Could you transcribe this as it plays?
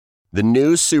The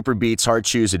new Super Beats Heart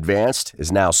Chews Advanced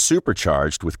is now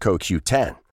supercharged with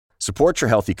CoQ10. Support your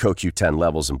healthy CoQ10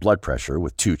 levels and blood pressure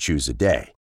with 2 chews a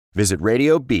day. Visit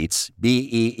RadioBeats,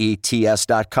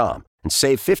 BEETS.com and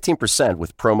save 15%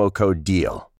 with promo code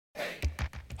DEAL.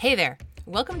 Hey there.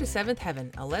 Welcome to Seventh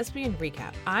Heaven, a lesbian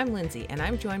recap. I'm Lindsay, and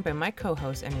I'm joined by my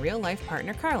co-host and real-life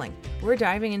partner, Carling. We're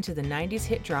diving into the 90s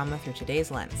hit drama through today's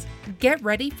lens. Get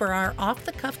ready for our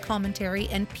off-the-cuff commentary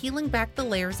and peeling back the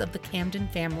layers of the Camden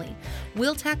family.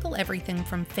 We'll tackle everything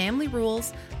from family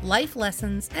rules, life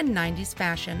lessons, and 90s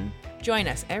fashion. Join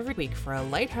us every week for a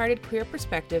lighthearted queer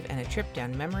perspective and a trip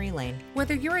down memory lane.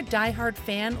 Whether you're a diehard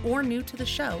fan or new to the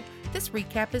show, this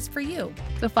recap is for you.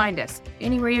 So find us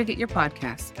anywhere you get your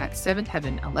podcasts at Seventh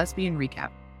Heaven, a lesbian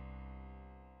recap.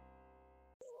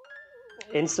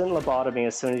 Instant lobotomy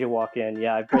as soon as you walk in.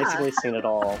 Yeah, I've basically seen it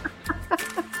all.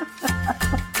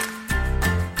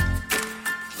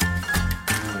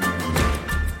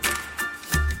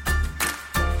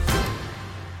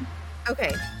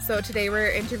 Okay, so today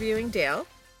we're interviewing Dale.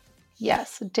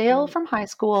 Yes, Dale from high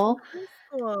school.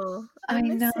 Cool. I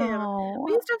miss him. know.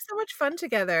 We used to have so much fun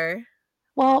together.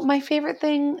 Well, my favorite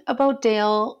thing about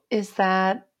Dale is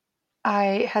that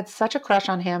I had such a crush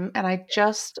on him and I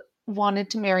just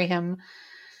wanted to marry him.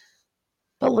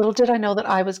 But little did I know that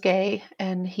I was gay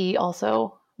and he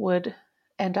also would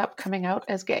end up coming out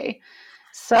as gay.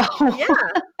 So Yeah,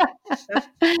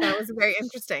 that was very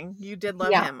interesting. You did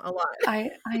love him a lot. I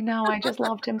know. I just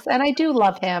loved him. And I do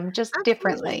love him, just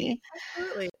differently.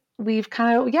 Absolutely. We've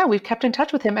we've kept in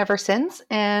touch with him ever since.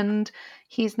 And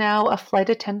he's now a flight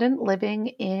attendant living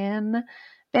in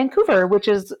Vancouver, which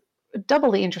is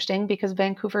doubly interesting because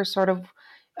Vancouver is sort of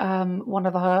one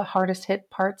of the hardest hit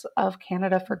parts of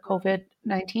Canada for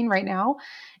COVID-19 right now.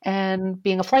 And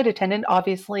being a flight attendant,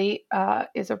 obviously,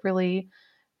 is a really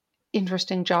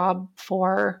interesting job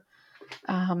for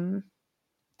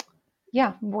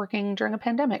working during a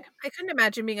pandemic. I couldn't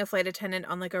imagine being a flight attendant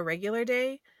on like a regular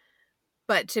day,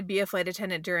 but to be a flight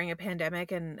attendant during a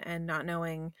pandemic and not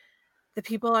knowing the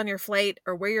people on your flight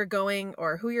or where you're going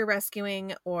or who you're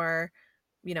rescuing or,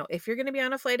 you know, if you're going to be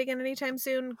on a flight again anytime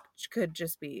soon could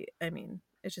just be, I mean,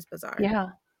 it's just bizarre. Yeah.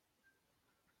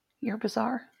 You're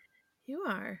bizarre. You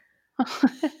are.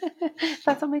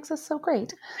 That's what makes us so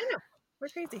great. I know. We're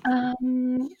crazy. All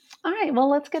right. Well,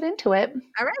 let's get into it.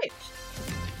 All right.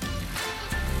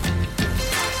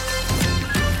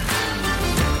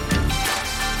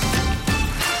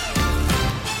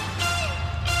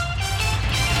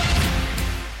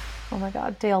 Oh my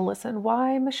God, Dale, listen,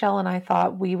 why Michelle and I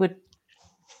thought we would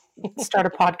start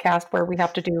a podcast where we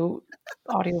have to do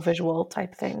audiovisual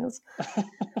type things.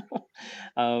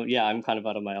 Yeah, I'm kind of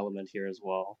out of my element here as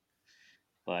well,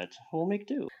 but we'll make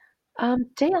do.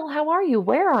 Dale, how are you?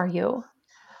 Where are you?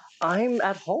 I'm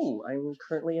at home. I'm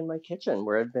currently in my kitchen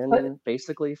where I've been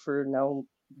basically for now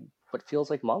what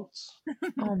feels like months.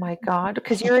 Oh my God,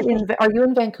 because are you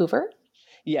in Vancouver?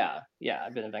 Yeah,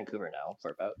 I've been in Vancouver now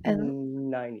for about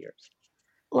 9 years.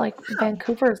 Like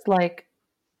Vancouver's like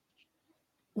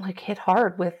hit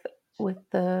hard with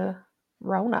the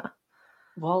Rona.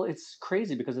 Well, it's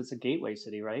crazy because it's a gateway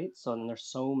city, right? So then there's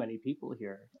so many people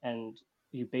here, and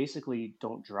you basically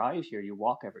don't drive here; you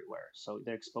walk everywhere. So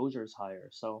the exposure is higher.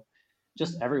 So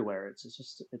just everywhere,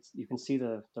 it's you can see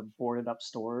the boarded up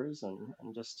stores and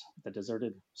just the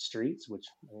deserted streets, which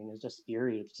I mean is just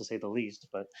eerie to say the least.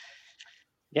 But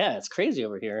yeah, it's crazy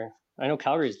over here. I know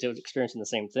Calgary's experiencing the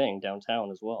same thing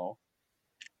downtown as well.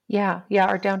 Yeah,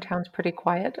 our downtown's pretty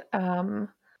quiet.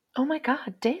 Oh my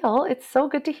God, Dale, it's so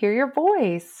good to hear your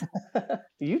voice.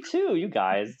 You too, you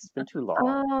guys. It's been too long.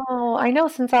 Oh, I know,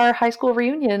 since our high school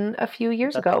reunion a few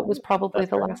years ago was probably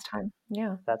the last time.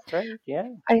 Yeah. That's right, yeah.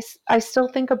 I still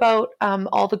think about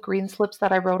all the green slips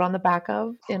that I wrote on the back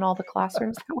of in all the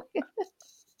classrooms that we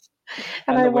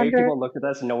and the way people looked at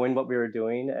us knowing what we were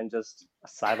doing and just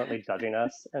silently judging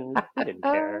us, and we didn't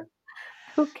care.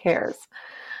 Who cares?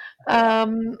 I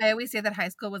always say that high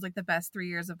school was like the best 3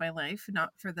 years of my life,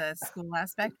 not for the school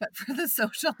aspect, but for the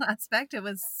social aspect. It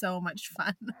was so much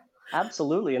fun.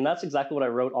 Absolutely. And that's exactly what I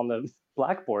wrote on the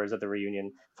blackboards at the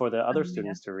reunion for the other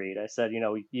students to read. I said,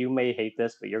 you may hate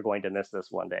this, but you're going to miss this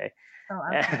one day.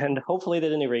 And hopefully they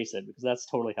didn't erase it because that's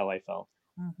totally how I felt.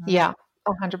 Mm-hmm. Yeah,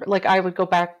 100%. Like I would go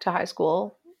back to high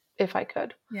school if I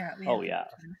could. Yeah. Yeah.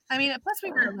 I mean, plus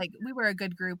we were a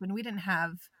good group and we didn't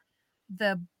have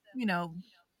the,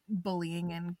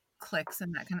 bullying and cliques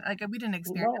and that kind of we didn't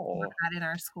experience that in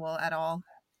our school at all.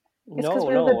 It's because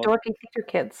we were the dorky theater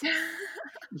kids.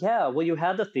 Yeah, well, you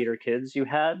had the theater kids, you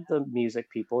had the music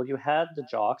people, you had the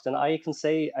jocks, and I can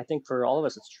say, I think for all of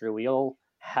us it's true, we all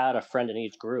had a friend in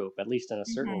each group, at least in a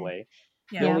certain way.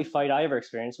 The only fight I ever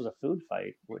experienced was a food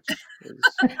fight, which was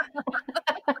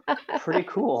pretty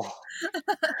cool.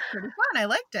 Pretty fun. I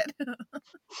liked it.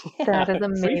 That is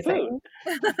Free amazing.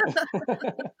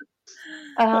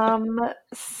 food.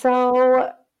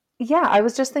 So yeah, I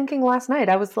was just thinking last night,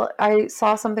 I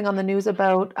saw something on the news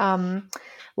about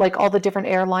like all the different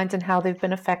airlines and how they've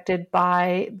been affected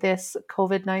by this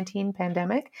COVID-19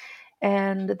 pandemic.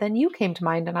 And then you came to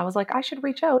mind and I was like, I should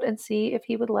reach out and see if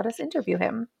he would let us interview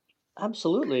him.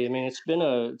 Absolutely. I mean, it's been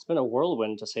a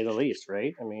whirlwind to say the least,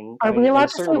 right? I mean, Are we in allowed a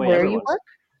to certain say way, where you everyone's. work?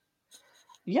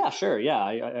 Yeah, sure. Yeah,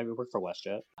 I work for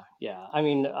WestJet. Yeah, I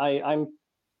mean, I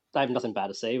have nothing bad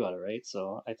to say about it, right?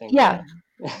 So I think Yeah,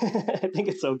 I think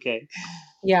it's okay.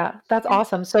 yeah, that's And,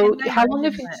 awesome. So I how long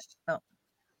have imagine you? that.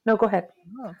 No, go ahead.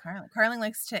 Oh, Carling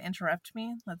likes to interrupt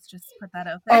me. Let's just put that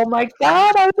out there. Oh my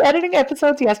God, I was editing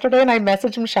episodes yesterday and I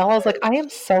messaged Michelle. I was like, I am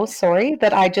so sorry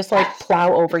that I just like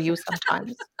plow over you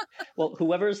sometimes. Well,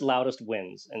 whoever's loudest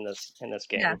wins in this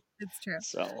game. Yeah, it's true.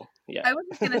 So yeah. I was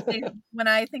just gonna say, when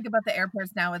I think about the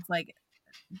airports now, it's like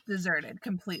deserted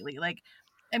completely. Like,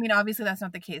 I mean, obviously that's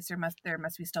not the case. There must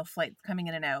be still flights coming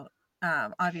in and out.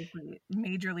 Obviously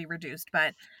majorly reduced,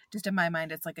 but just in my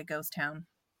mind, it's like a ghost town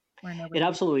where It nobody.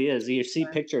 absolutely is. You see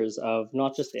pictures of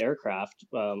not just the aircraft,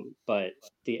 but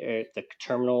the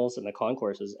terminals and the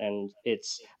concourses, and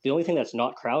it's the only thing that's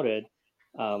not crowded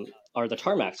are the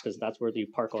tarmacs because that's where you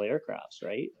park all the aircrafts,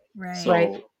 right? Right. So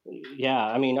Right. yeah,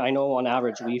 I mean, I know on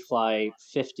average we fly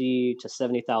 50 to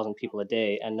 70,000 people a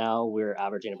day, and now we're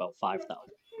averaging about 5,000.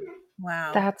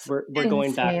 Wow. That's We're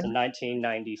going back to insane.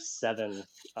 1997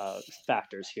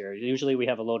 factors here. Usually we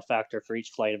have a load factor for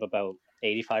each flight of about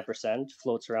 85%,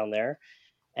 floats around there,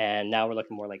 and now we're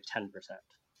looking more like 10%.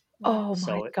 Oh my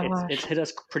So it's gosh. hit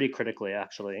us pretty critically,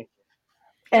 actually.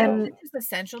 And is And it just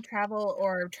essential travel,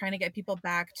 or trying to get people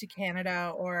back to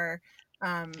Canada, or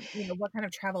what kind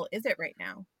of travel is it right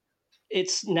now?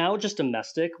 It's now just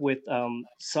domestic with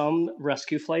some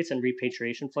rescue flights and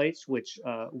repatriation flights, which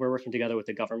we're working together with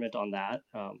the government on that.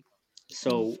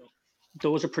 So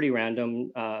those are pretty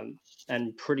random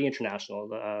and pretty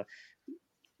international.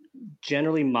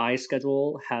 Generally, my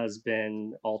schedule has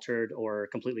been altered or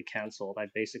completely canceled.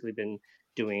 I've basically been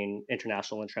doing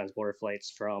international and transborder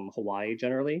flights from Hawaii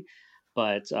generally.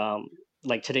 But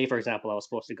like today, for example, I was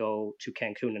supposed to go to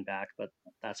Cancun and back, but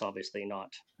that's obviously not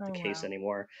the Oh case wow.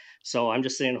 anymore. So I'm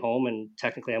just sitting home and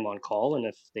technically I'm on call. And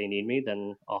if they need me,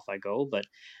 then off I go. But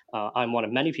I'm one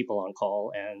of many people on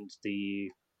call, and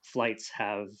the flights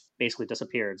have basically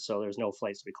disappeared. So there's no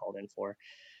flights to be called in for.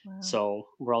 Wow. So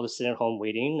we're all just sitting at home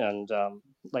waiting, and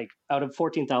like out of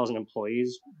 14,000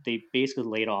 employees, they basically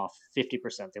laid off 50%.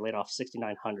 They laid off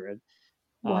 6,900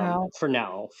 wow. for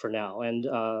now. And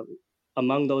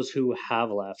among those who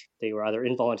have left, they were either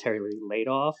involuntarily laid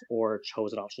off or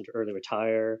chose an option to early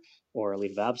retire or a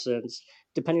leave of absence,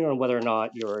 depending on whether or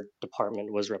not your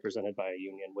department was represented by a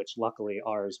union, which luckily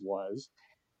ours was.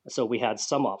 So we had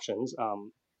some options.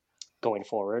 Going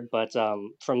forward. But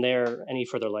from there, any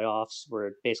further layoffs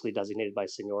were basically designated by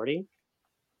seniority.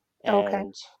 Okay.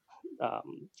 And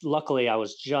luckily, I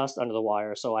was just under the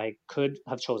wire, so I could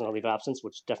have chosen a leave of absence,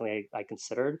 which definitely I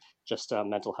considered, just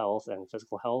mental health and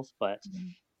physical health. But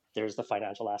there's the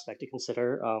financial aspect to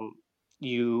consider.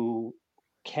 You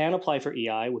can apply for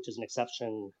EI, which is an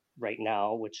exception right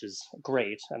now, which is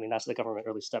great. I mean, that's the government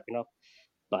really stepping up,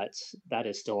 but that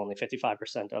is still only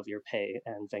 55% of your pay,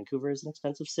 and Vancouver is an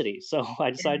expensive city. So I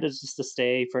decided just to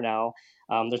stay for now.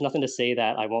 There's nothing to say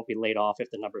that I won't be laid off if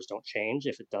the numbers don't change.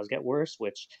 If it does get worse,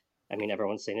 which I mean,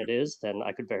 everyone's saying it is, then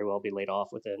I could very well be laid off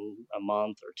within a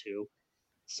month or two.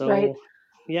 Right. So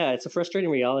yeah, it's a frustrating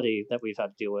reality that we've had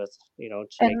to deal with, to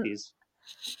make And these.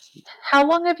 how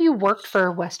long have you worked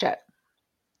for WestJet?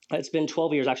 It's been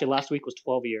 12 years. Actually, last week was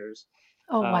 12 years.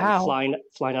 Oh, wow.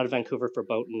 Flying out of Vancouver for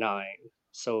about 9.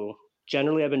 So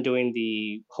generally, I've been doing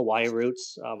the Hawaii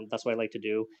routes. That's what I like to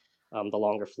do, the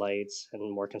longer flights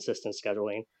and more consistent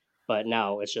scheduling. But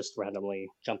now it's just randomly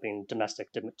jumping domestic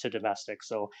to domestic.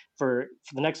 So for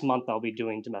the next month, I'll be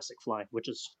doing domestic flying, which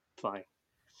is fine.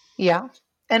 Yeah.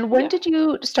 And when Yeah. did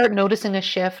you start noticing a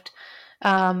shift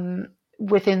um,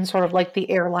 within sort of like the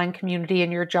airline community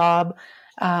in your job?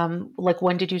 Like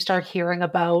when did you start hearing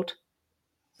about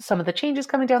some of the changes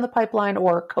coming down the pipeline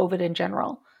or COVID in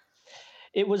general?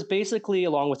 It was basically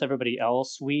along with everybody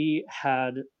else. We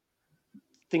had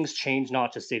things change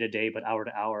not just day to day, but hour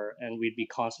to hour, and we'd be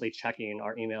constantly checking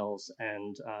our emails.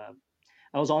 And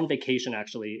I was on vacation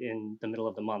actually in the middle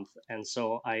of the month, and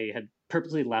so I had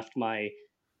purposely left my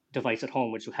device at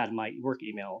home, which had my work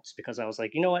emails, because I was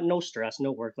like, you know what, no stress,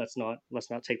 no work. Let's not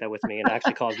take that with me, and it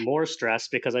actually caused more stress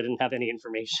because I didn't have any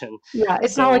information. Yeah,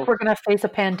 it's not like So we're going to face a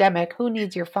pandemic. Who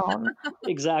needs your phone?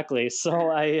 exactly. So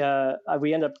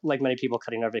we end up, like many people,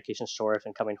 cutting our vacation short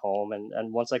and coming home.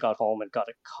 And once I got home and got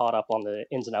caught up on the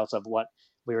ins and outs of what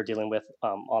we were dealing with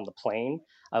on the plane,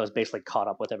 I was basically caught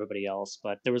up with everybody else.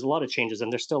 But there was a lot of changes,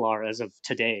 and there still are as of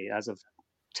today. As of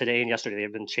today and yesterday, there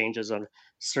have been changes on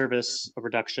service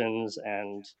reductions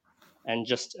and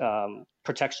just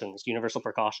protections, universal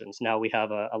precautions. Now we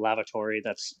have a lavatory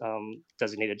that's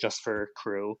designated just for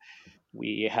crew.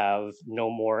 We have no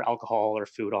more alcohol or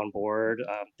food on board,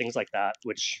 things like that,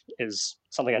 which is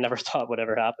something I never thought would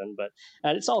ever happen. But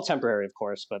and it's all temporary, of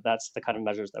course, but that's the kind of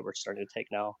measures that we're starting to take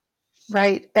now.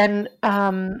 Right. And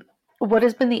what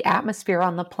has been the atmosphere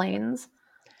on the planes?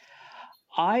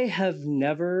 I have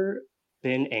never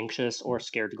been anxious or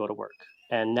scared to go to work.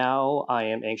 And now I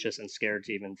am anxious and scared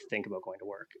to even think about going to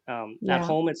work. At Yeah.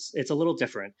 home, it's a little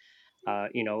different.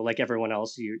 Like everyone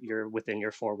else, you're within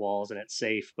your four walls and it's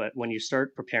safe. But when you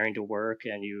start preparing to work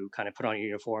and you kind of put on your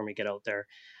uniform and get out there,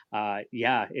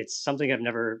 yeah, it's something I've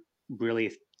never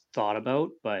really thought about.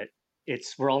 But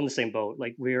we're all in the same boat.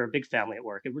 Like we're a big family at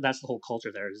work. That's the whole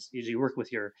culture there. Is you work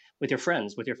with your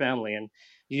friends, with your family, and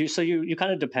you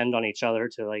kind of depend on each other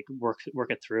to like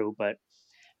work it through. But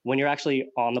when you're actually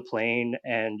on the plane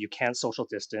and you can't social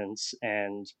distance,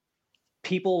 and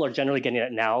people are generally getting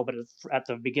it now, but at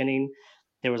the beginning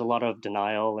there was a lot of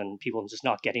denial and people just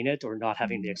not getting it or not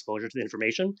having the Mhm. exposure to the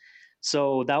information.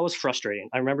 So that was frustrating.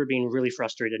 I remember being really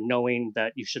frustrated knowing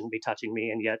that you shouldn't be touching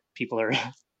me, and yet people are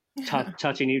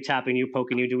touching you, tapping you,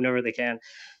 poking you, doing whatever they can.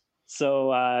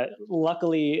 So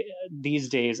luckily, these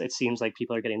days it seems like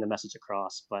people are getting the message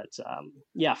across. But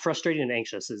yeah, frustrated and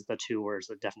anxious is the two words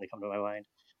that definitely come to my mind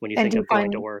when you And think do you of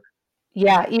going to find, work.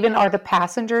 yeah, even are the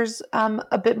passengers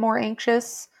a bit more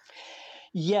anxious?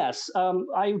 Yes,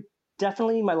 I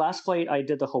definitely, my last flight, I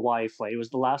did the Hawaii flight. It was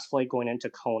the last flight going into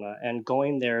Kona, and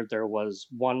going there, there was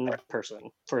one person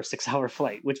for a 6 hour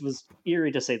flight, which was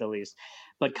eerie to say the least.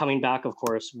 But coming back, of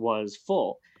course, was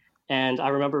full. And I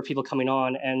remember people coming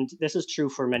on, and this is true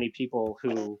for many people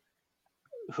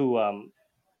who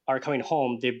are coming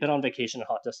home. They've been on vacation in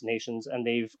hot destinations, and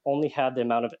they've only had the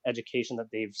amount of education that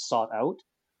they've sought out.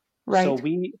 So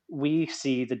Right. we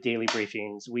see the daily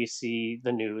briefings, we see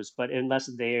the news, but unless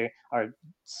they are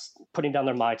putting down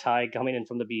their mai tai, coming in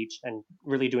from the beach, and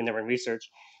really doing their own research,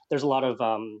 there's a lot of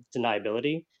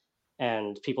deniability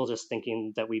and people just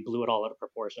thinking that we blew it all out of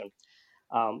proportion.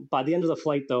 By the end of the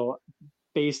flight, though,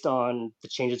 based on the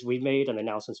changes we've made and the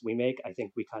announcements we make, I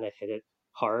think we kind of hit it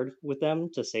hard with them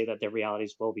to say that their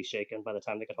realities will be shaken by the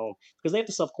time they get home, because they have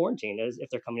to self quarantine as if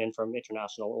they're coming in from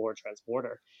international or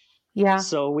transborder. Yeah.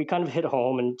 So we kind of hit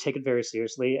home and take it very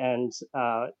seriously. And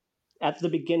at the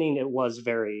beginning, it was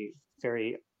very,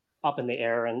 very up in the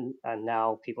air, and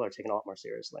now people are taking it a lot more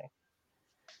seriously.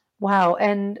 Wow.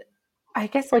 And I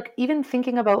guess like even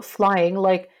thinking about flying,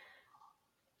 like,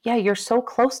 yeah, you're so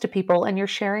close to people and you're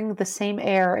sharing the same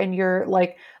air and you're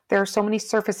like, there are so many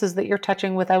surfaces that you're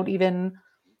touching without having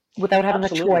a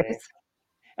Absolutely. choice.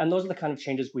 And those are the kind of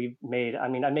changes we've made. I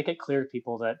mean, I make it clear to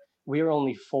people that we are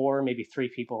only four, maybe three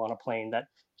people on a plane, that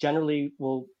generally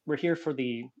we're here for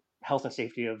the health and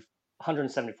safety of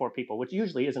 174 people, which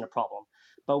usually isn't a problem.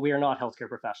 But we are not healthcare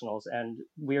professionals, and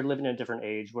we are living in a different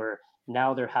age where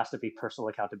now there has to be personal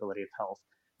accountability of health,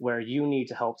 where you need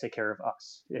to help take care of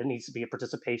us. It needs to be a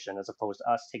participation as opposed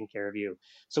to us taking care of you.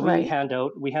 So Right. we hand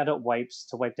out wipes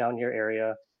to wipe down your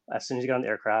area as soon as you get on the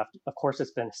aircraft. Of course,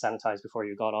 it's been sanitized before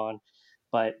you got on,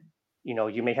 but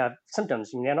you may have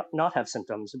symptoms, you may not have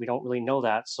symptoms. We don't really know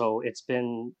that. So it's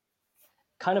been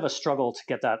kind of a struggle to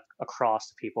get that across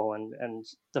to people, and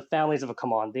the families that have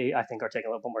come on, they, I think, are taking a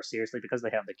little bit more seriously because they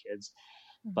have the kids.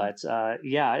 Mhm. But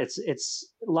yeah,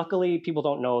 it's luckily people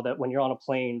don't know that when you're on a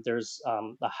plane, there's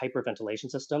a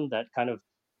hyperventilation system that kind of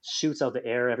shoots out the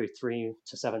air every 3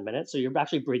 to 7 minutes. So you're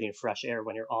actually breathing fresh air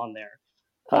when you're on there.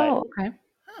 But Oh, okay.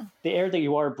 Huh. the air that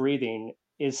you are breathing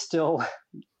is still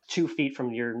 2 feet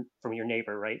from your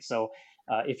neighbor, right? So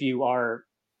if you are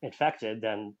infected,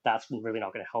 then that's really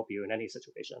not going to help you in any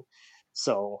situation.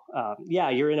 So yeah,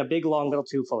 you're in a big long middle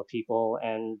tube full of people,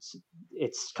 and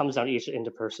it comes down to each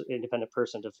independent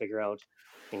person to figure out,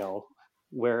 you know,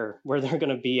 where they're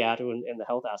going to be at in the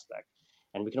health aspect.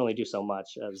 And we can only do so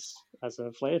much as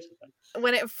a flight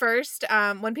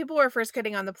attendant. When people were first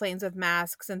getting on the planes with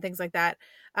masks and things like that,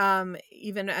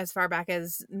 even as far back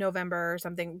as November or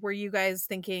something, were you guys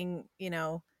thinking,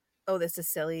 oh, this is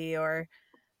silly, or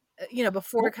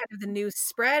before Well, kind of the news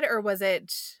spread, or was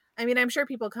it? I mean, I'm sure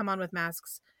people come on with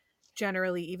masks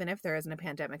generally, even if there isn't a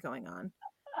pandemic going on.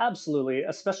 Absolutely,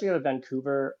 especially out of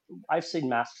Vancouver. I've seen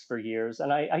masks for years,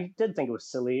 and I did think it was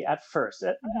silly at first.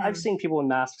 I've Mm-hmm. seen people in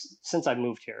masks since I've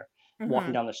moved here, walking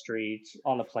Mm-hmm. down the street,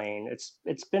 on the plane.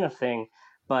 It's been a thing,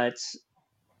 but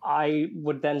I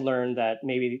would then learn that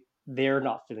maybe they're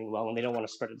not feeling well and they don't want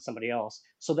to spread it to somebody else.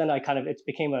 So then it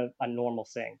became a normal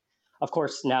thing. Of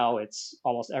course, now it's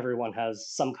almost everyone has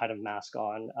some kind of mask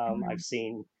on. Mm-hmm. I've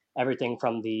seen everything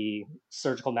from the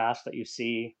surgical mask that you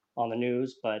see on the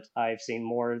news, but I've seen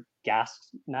more gas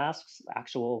masks,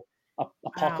 actual Wow.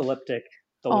 apocalyptic,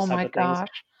 Oh those type my of things. gosh.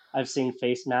 I've seen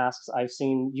face masks. I've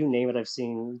seen, you name it. I've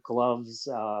seen gloves,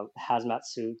 hazmat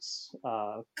suits,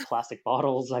 plastic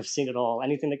bottles. I've seen it all.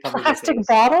 Anything that covers your Plastic face.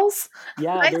 bottles?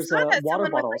 Yeah, I there's saw that water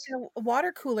someone with bottles. like a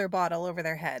water cooler bottle over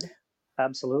their head.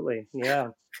 Absolutely. Yeah.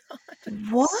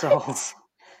 So, What?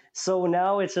 so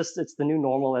now it's the new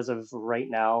normal as of right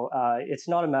now. It's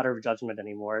not a matter of judgment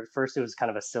anymore. At first, it was kind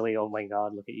of a silly, oh my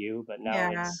God, look at you. But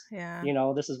now Yeah,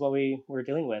 yeah. this is what we're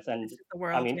dealing with. And This is the I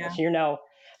world, mean, yeah. here now,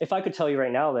 if I could tell you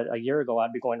right now that a year ago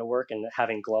I'd be going to work and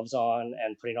having gloves on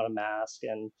and putting on a mask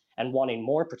and wanting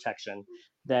more protection,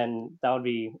 then that would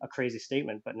be a crazy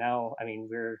statement. But now, I mean,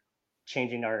 we're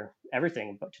changing our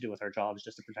everything but to do with our jobs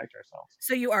just to protect ourselves.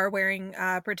 So you are wearing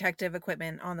protective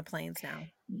equipment on the planes now.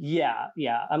 Yeah.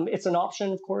 It's an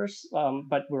option, of course,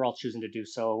 but we're all choosing to do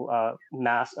so.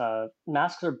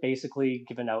 Masks are basically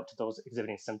given out to those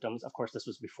exhibiting symptoms. Of course, this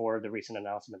was before the recent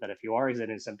announcement that if you are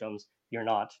exhibiting symptoms, you're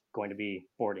not going to be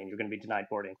boarding. You're going to be denied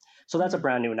boarding. So that's a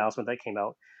brand new announcement that came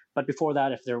out. But before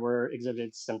that, if there were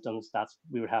exhibited symptoms,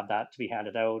 we would have that to be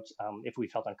handed out. If we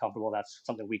felt uncomfortable, that's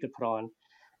something we could put on,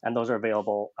 and those are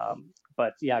available.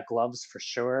 But yeah, gloves for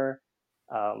sure.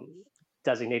 Um,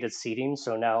 Designated seating.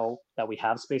 So now that we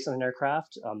have space on an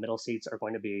aircraft, middle seats are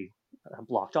going to be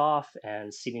blocked off,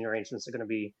 and seating arrangements are going to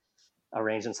be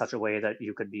arranged in such a way that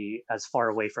you could be as far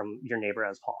away from your neighbor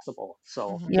as possible.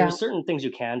 So Mhm. Yeah. there's certain things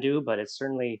you can do, but it's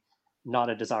certainly not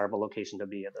a desirable location to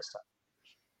be at this time.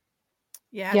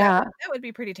 Yeah, Yeah. that would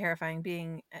be pretty terrifying,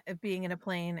 being in a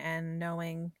plane and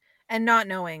not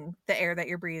knowing the air that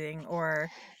you're breathing, or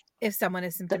if someone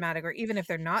is That, symptomatic, or even if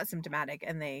they're not symptomatic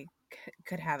and they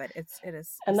could have it. It is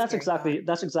a and scary thought.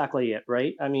 that's exactly it,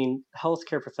 right? I mean,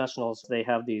 healthcare professionals, they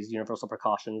have these universal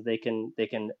precautions. They can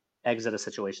exit a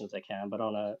situation if they can, but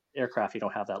on a aircraft, you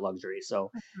don't have that luxury. So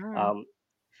Mhm. um,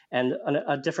 and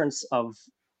a difference of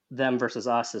them versus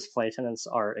us is flight attendants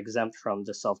are exempt from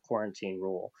the self quarantine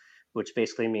rule, which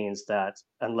basically means that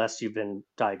unless you've been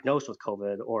diagnosed with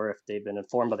COVID, or if they've been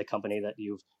informed by the company that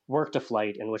you've worked a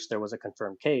flight in which there was a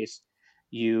confirmed case,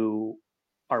 you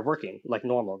are working like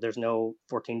normal. There's no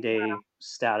 14-day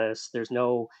status. There's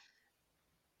no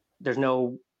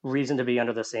reason to be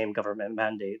under the same government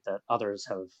mandate that others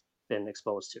have been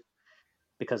exposed to,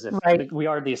 because if Right. we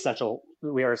are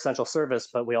essential service,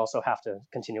 but we also have to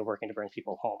continue working to bring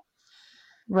people home.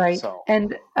 Right. So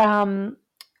And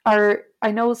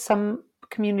I know some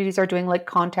communities are doing like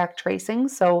contact tracing.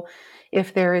 So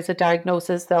if there is a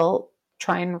diagnosis, they'll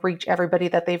try and reach everybody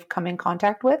that they've come in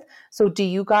contact with. So do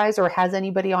you guys, or has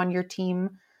anybody on your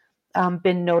team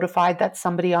been notified that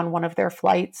somebody on one of their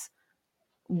flights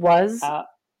was?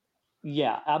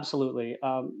 yeah, absolutely.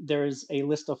 There's a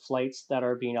list of flights that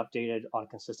are being updated on a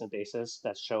consistent basis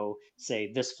that show,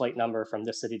 say, this flight number from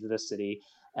this city to this city,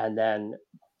 and then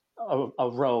a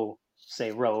row,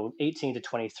 say row 18 to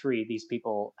 23, these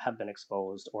people have been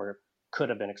exposed or could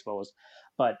have been exposed.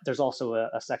 But there's also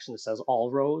a section that says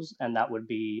all rows, and that would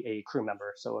be a crew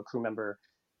member. So a crew member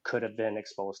could have been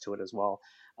exposed to it as well.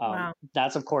 Wow.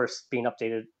 That's, of course, being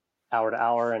updated hour to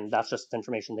hour, and that's just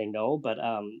information they know. But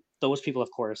those people, of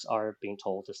course, are being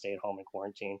told to stay at home and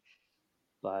quarantine.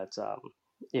 But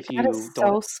if That you is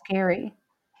don't, so scary.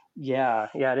 yeah,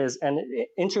 it is. And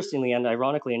interestingly and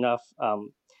ironically enough,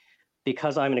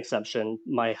 because I'm an exception,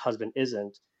 my husband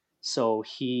isn't. So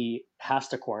he has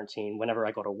to quarantine whenever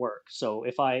I go to work. So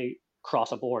if I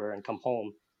cross a border and come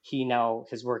home,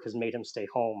 his work has made him stay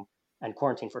home and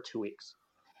quarantine for 2 weeks.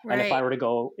 And if I Right. were to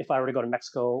go to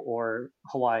Mexico or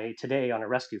Hawaii today on a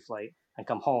rescue flight and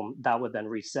come home, that would then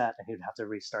reset and he'd have to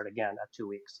restart again at 2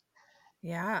 weeks.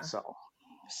 Yeah. So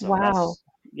Wow. that's,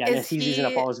 yeah, and Is he's using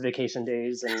up he all his vacation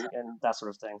days and that sort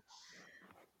of thing.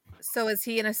 So is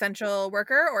he an essential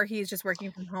worker, or he's just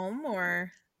working from home,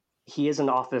 or? He is an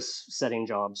office setting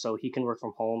job, so he can work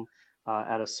from home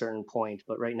at a certain point.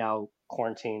 But right now,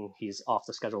 quarantine, he's off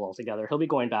the schedule altogether. He'll be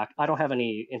going back. I don't have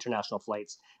any international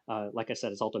flights. Like I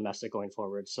said, it's all domestic going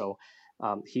forward. So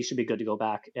he should be good to go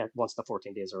back once the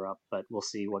 14 days are up. But we'll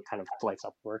see what kind of flights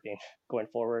up working going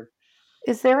forward.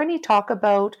 Is there any talk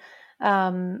about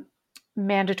um,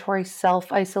 mandatory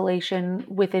self-isolation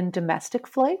within domestic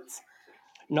flights?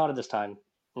 Not at this time,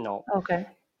 no. Okay.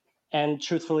 And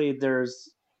truthfully, there's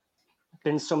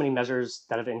been so many measures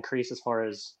that have increased as far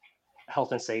as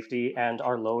health and safety, and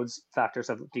our loads factors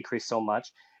have decreased so much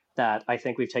that I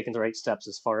think we've taken the right steps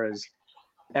as far as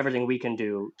everything we can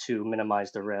do to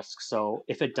minimize the risk. So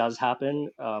if it does happen,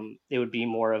 it would be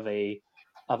more of a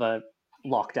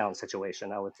lockdown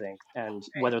situation, I would think. And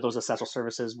Right. whether those essential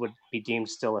services would be deemed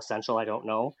still essential, I don't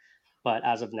know. But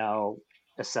as of now,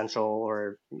 essential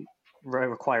or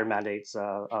required mandates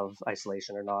of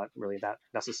isolation are not really that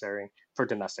necessary for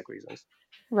domestic reasons.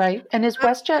 Right. And is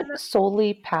WestJet And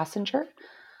solely passenger?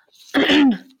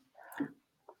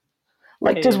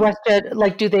 Like, does Eh, WestJet,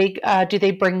 like, do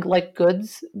they bring like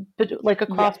goods, like yeah,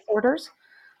 across borders?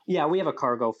 yeah, we have a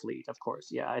cargo fleet, of course.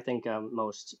 Yeah, I think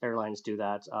most airlines do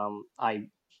that.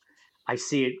 I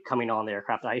see it coming on the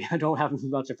aircraft. I don't have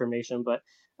much information, but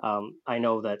I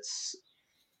know that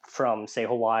from say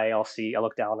Hawaii, I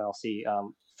look down and I'll see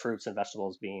fruits and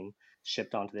vegetables being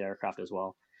shipped onto the aircraft as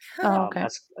well. Oh, okay.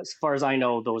 As far as I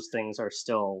know, those things are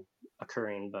still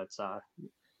occurring, but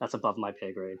that's above my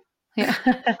pay grade. Yeah.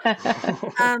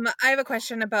 I have a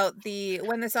question about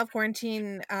when the self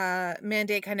quarantine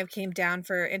mandate kind of came down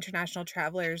for international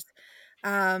travelers.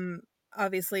 Um,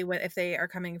 Obviously, if they are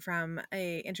coming from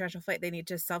a international flight, they need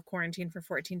to self quarantine for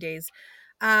 14 days.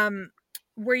 Um,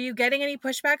 were you getting any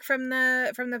pushback from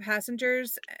the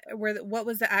passengers? What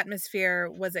was the atmosphere?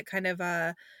 Was it kind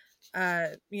of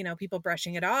people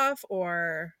brushing it off,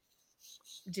 or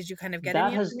did you kind of get That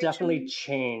any has definitely information?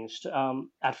 changed.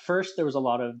 At first, there was a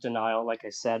lot of denial, like I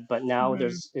said, but now Mhm.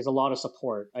 there's a lot of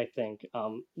support. I think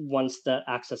once the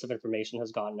access of information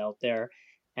has gotten out there,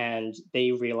 and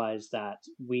they realize that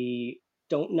we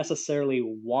don't necessarily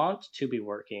want to be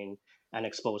working and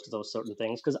exposed to those certain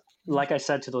things. Because, like I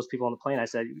said to those people on the plane, I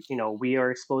said, we are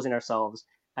exposing ourselves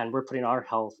and we're putting our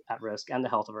health at risk and the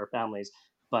health of our families,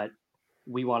 but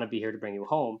we want to be here to bring you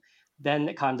home.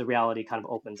 Then kind of the reality kind of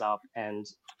opens up, and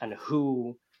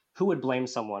who would blame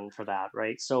someone for that,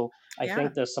 right? So I Yeah.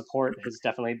 think the support has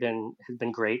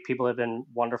been great. People have been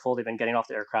wonderful. They've been getting off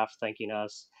the aircraft thanking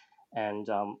us and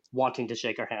wanting to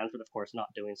shake our hands, but of course not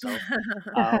doing so.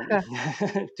 um,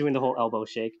 Doing the whole elbow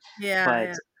shake. Yeah, But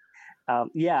yeah.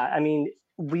 yeah, I mean,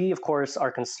 we of course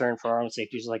are concerned for our own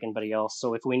safety just like anybody else.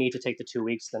 So if we need to take the 2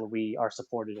 weeks, then we are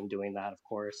supported in doing that, of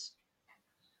course.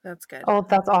 That's good. Oh,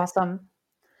 that's awesome.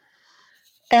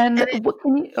 And And what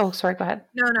can you? Oh, sorry. Go ahead.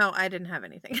 no, I didn't have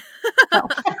anything. Oh,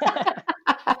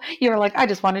 you were like, I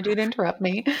just wanted you to interrupt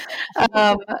me.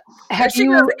 There Have she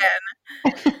goes you again.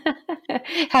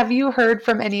 have you heard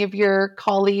from any of your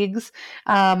colleagues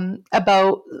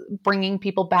about bringing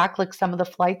people back? Like some of the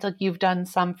flights, like you've done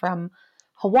some from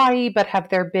Hawaii, but have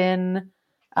there been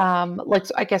like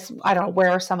I guess I don't know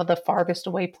where are some of the farthest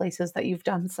away places that you've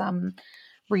done some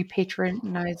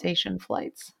repatriation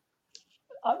flights?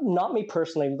 Not me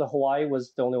personally. The Hawaii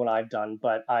was the only one I've done,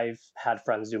 but I've had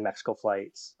friends do Mexico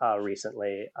flights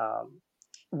recently.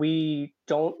 We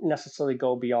don't necessarily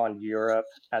go beyond Europe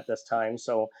at this time,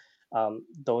 so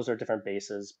those are different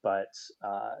bases. But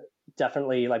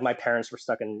definitely, like my parents were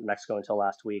stuck in Mexico until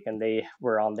last week, and they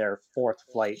were on their fourth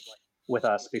flight with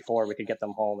us before we could get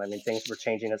them home. I mean, things were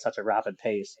changing at such a rapid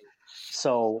pace.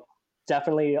 So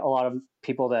definitely, a lot of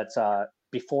people that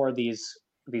before these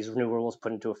new rules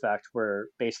put into effect were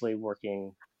basically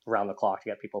working around the clock to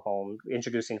get people home,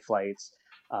 introducing flights,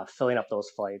 filling up those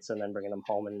flights, and then bringing them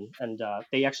home. And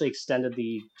they actually extended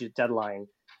the deadline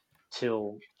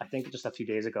till I think just a few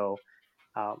days ago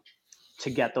um, to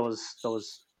get those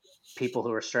people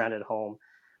who are stranded home.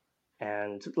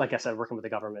 And like I said, working with the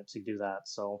government to do that.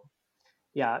 So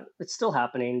yeah, it's still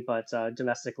happening, but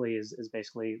domestically is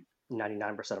basically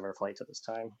 99% of our flights at this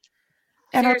time.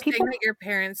 And So are you're saying people that your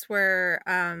parents were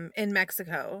in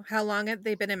Mexico. How long had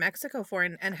they been in Mexico for,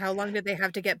 and how long did they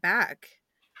have to get back?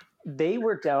 They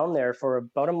were down there for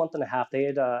about a month and a half. They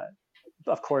had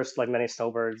of course, like many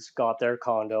snowbirds, got their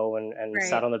condo and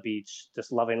sat Right. on the beach,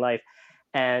 just loving life.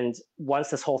 And once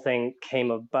this whole thing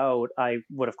came about, I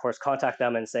would, of course, contact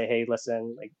them and say, hey,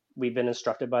 listen, like we've been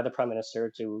instructed by the prime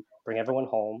minister to bring everyone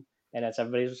home, and it's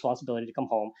everybody's responsibility to come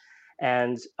home.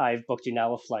 And I've booked you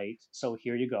now a flight, so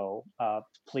here you go.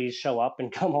 Please show up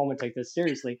and come home and take this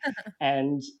seriously.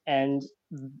 And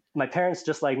my parents,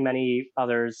 just like many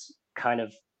others, kind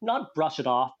of not brush it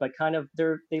off, but kind of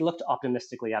they looked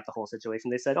optimistically at the whole situation.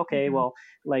 They said, okay, Mhm. well,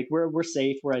 like we're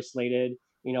safe, we're isolated.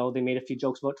 They made a few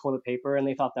jokes about toilet paper and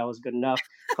they thought that was good enough.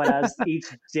 But as each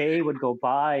day would go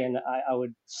by, and I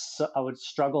would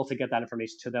struggle to get that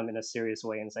information to them in a serious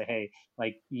way and say, hey,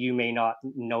 like, you may not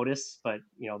notice, but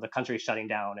the country's shutting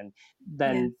down. And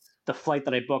then the flight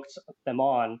that I booked them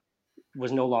on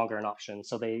was no longer an option.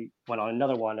 So they went on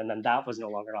another one, and then that was no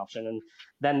longer an option. And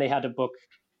then they had to book,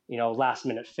 last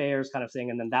minute fares kind of thing.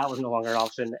 And then that was no longer an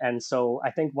option. And so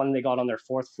I think when they got on their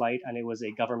fourth flight and it was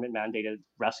a government mandated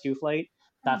rescue flight,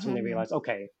 that's when they realized,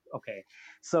 okay.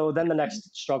 So then the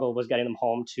next struggle was getting them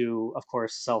home to, of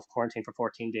course, self-quarantine for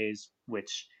 14 days,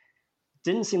 which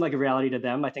didn't seem like a reality to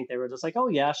them. I think they were just like, oh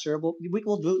yeah, sure,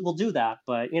 we'll do that,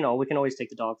 but we can always take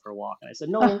the dog for a walk. And I said,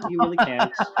 no, you really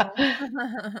can't.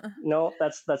 No,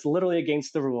 that's literally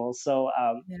against the rules. So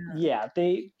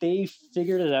they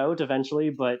figured it out eventually,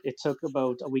 but it took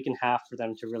about a week and a half for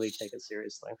them to really take it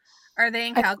seriously. Are they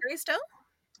in Calgary still?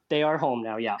 They are home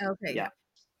now. Yeah. Okay. Yeah.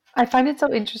 I find it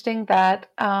so interesting that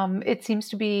it seems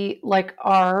to be like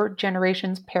our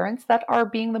generation's parents that are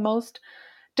being the most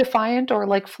defiant or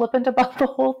like flippant about the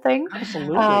whole thing.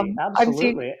 Absolutely.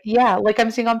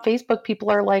 I'm seeing on Facebook, people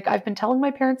are like, I've been telling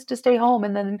my parents to stay home,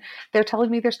 and then they're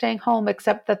telling me they're staying home,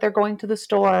 except that they're going to the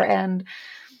store. And,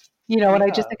 and I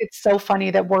just think it's so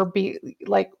funny that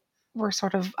we're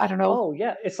sort of, I don't know. Oh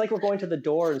yeah. It's like we're going to the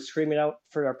door and screaming out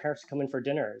for our parents to come in for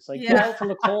dinner. It's like, get out from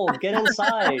the cold, get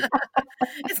inside.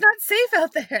 It's not safe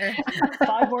out there.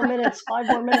 5 more minutes. My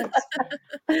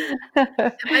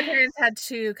parents had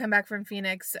to come back from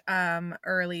Phoenix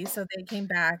early, so they came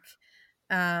back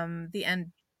the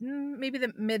end, maybe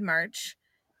the mid-March,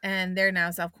 and they're now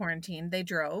self-quarantined. They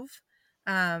drove.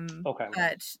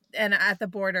 But at the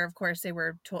border, of course, they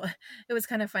were told. It was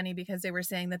kind of funny because they were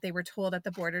saying that they were told at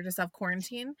the border to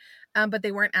self-quarantine, but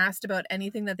they weren't asked about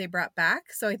anything that they brought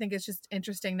back. So I think it's just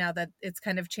interesting now that it's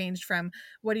kind of changed from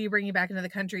what are you bringing back into the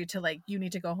country to like, you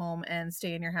need to go home and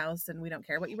stay in your house and we don't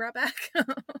care what you brought back.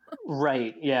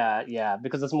 Right. Yeah.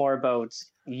 Because it's more about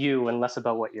you and less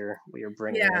about what you're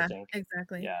bringing. I think.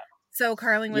 Exactly. Yeah. So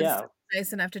Carling was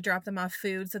nice enough to drop them off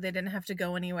food so they didn't have to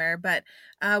go anywhere. But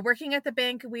working at the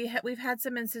bank, we've had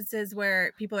some instances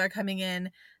where people are coming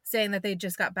in saying that they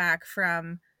just got back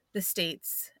from the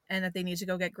States and that they need to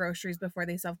go get groceries before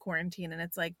they self-quarantine. And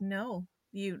it's like, no,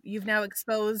 you've now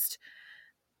exposed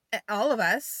all of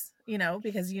us,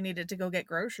 because you needed to go get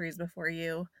groceries before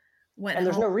you went And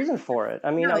there's home. no reason for it.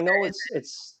 I mean, No, I know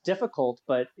it's difficult,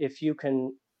 but if you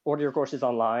can order your groceries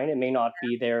online, it may not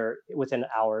be there within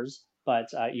hours, but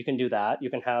you can do that. You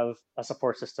can have a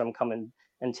support system come in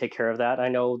and take care of that. I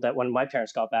know that when my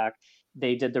parents got back,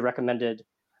 they did the recommended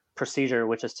procedure,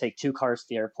 which is take 2 cars to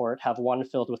the airport, have one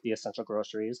filled with the essential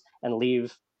groceries, and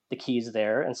leave the keys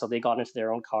there. And so they got into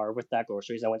their own car with that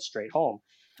groceries and went straight home.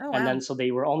 Oh, wow. And then so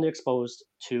they were only exposed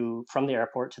from the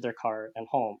airport to their car and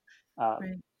home.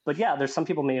 Right. But yeah, there's some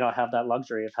people may not have that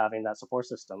luxury of having that support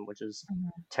system, which is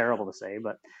terrible to say.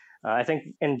 But I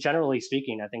think, and generally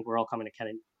speaking, I think we're all coming to kind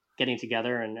of getting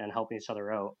together and helping each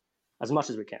other out as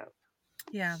much as we can.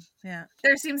 Yeah.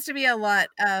 There seems to be a lot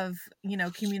of,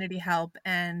 community help,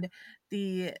 and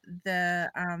the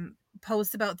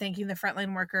posts about thanking the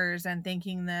frontline workers and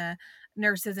thanking the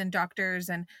nurses and doctors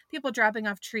and people dropping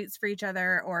off treats for each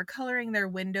other or coloring their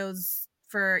windows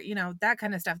for, that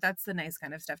kind of stuff. That's the nice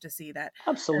kind of stuff to see. That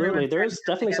absolutely. There's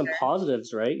definitely some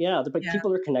positives, right? Yeah. But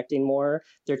people are connecting more.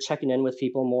 They're checking in with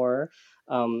people more.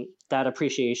 That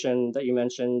appreciation that you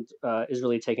mentioned is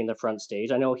really taking the front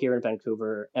stage. I know here in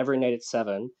Vancouver, every night at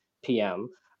 7 p.m.,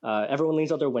 everyone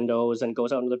leans out their windows and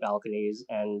goes out into the balconies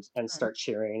and start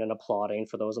cheering and applauding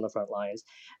for those on the front lines.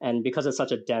 And because it's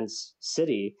such a dense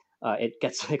city, it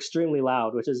gets extremely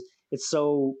loud, which is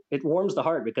it warms the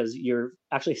heart because you're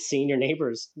actually seeing your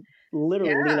neighbors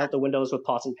literally lean out the windows with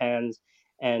pots and pans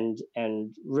and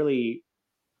really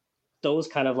those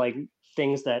kind of like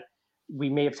things that we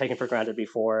may have taken for granted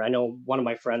before. I know one of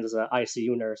my friends is an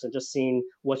ICU nurse, and just seeing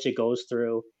what she goes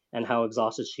through and how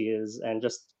exhausted she is, and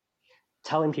just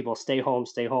telling people, stay home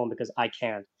because I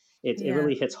can't. It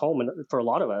really hits home for a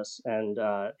lot of us. And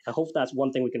I hope that's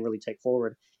one thing we can really take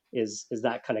forward is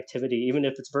that connectivity, even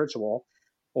if it's virtual,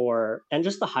 and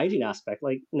just the hygiene aspect.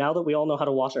 Like now that we all know how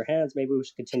to wash our hands, maybe we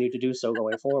should continue to do so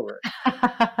going forward.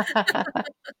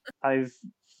 I've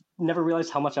never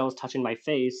realized how much I was touching my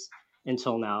face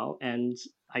until now, and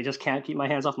I just can't keep my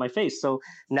hands off my face. So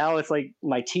now it's like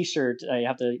my t-shirt, I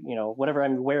have to, whatever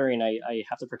I'm wearing, I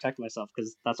have to protect myself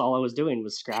because that's all I was doing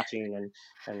was scratching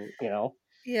and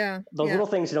those little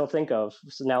things you don't think of.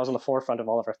 So now it's on the forefront of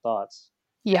all of our thoughts.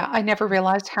 Yeah, I never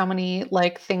realized how many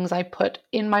like things I put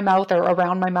in my mouth or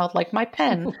around my mouth, like my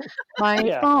pen, my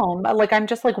Yeah, phone. Like I'm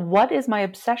just like, what is my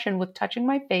obsession with touching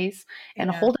my face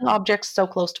and Yeah. holding objects so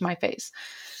close to my face?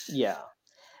 yeah.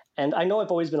 And I know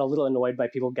I've always been a little annoyed by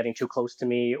people getting too close to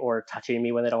me or touching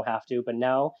me when they don't have to, but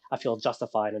now I feel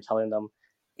justified in telling them,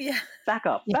 Yeah. back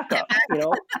up,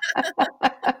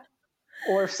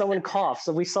 Or if someone coughs,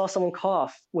 if we saw someone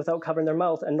cough without covering their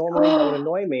mouth, and normally that would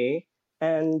annoy me,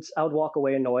 and I would walk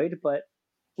away annoyed, but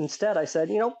instead I said,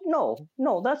 no,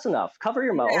 that's enough. Cover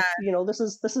your mouth. Yeah. This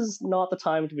is not the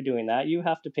time to be doing that. You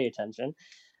have to pay attention,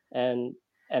 and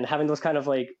having those kind of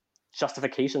like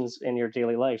justifications in your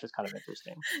daily life is kind of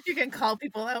interesting. You can call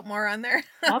people out more on their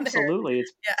Absolutely,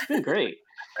 it's been great.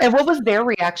 And what was their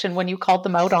reaction when you called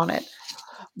them out on it?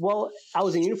 Well, I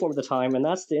was in uniform at the time, and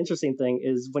that's the interesting thing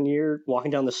is when you're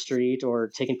walking down the street or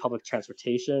taking public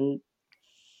transportation,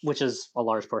 which is a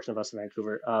large portion of us in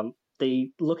Vancouver,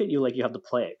 they look at you like you have the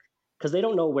plague because they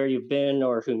don't know where you've been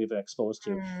or whom you've been exposed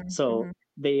to. So Mhm.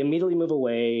 they immediately move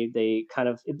away. They kind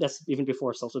of, that's even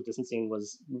before social distancing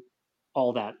was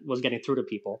all that was getting through to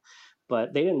people,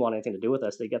 but they didn't want anything to do with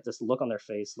us. They get this look on their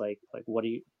face like what do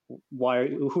you, why are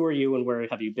you, who are you, and where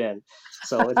have you been?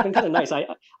 So it's been kind of nice. I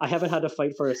haven't had to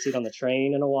fight for a seat on the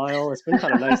train in a while. It's been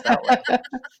kind of nice that way.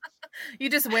 You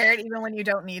just wear it even when you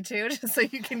don't need to, just so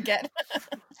you can get.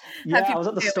 Yeah, I was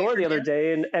at the stay away store the from other you.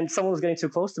 day, and someone was getting too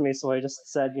close to me, so I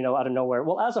just said, out of nowhere,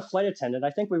 well, as a flight attendant, I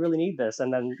think we really need this.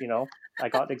 And then, I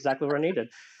got exactly what I needed.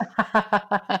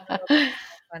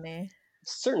 Funny.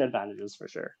 Certain advantages for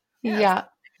sure. Yeah.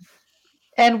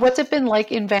 And what's it been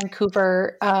like in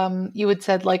Vancouver? You had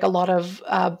said like a lot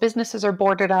of businesses are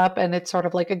boarded up and it's sort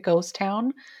of like a ghost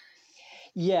town.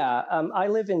 Yeah, I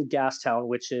live in Gastown,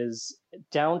 which is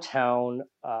downtown.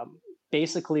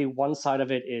 Basically, one side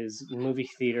of it is movie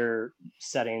theater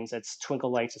settings. It's twinkle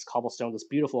lights, it's cobblestone, it's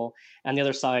beautiful, and the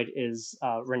other side is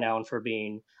renowned for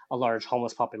being a large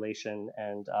homeless population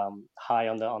and high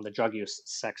on the drug use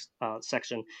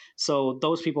section. So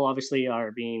those people obviously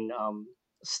are being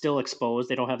still exposed.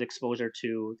 They don't have the exposure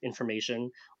to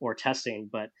information or testing,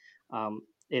 but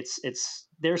it's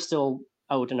they're still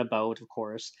out and about, of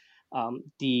course.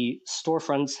 The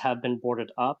storefronts have been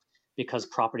boarded up because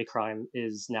property crime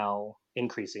is now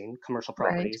increasing, commercial Right.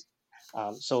 properties.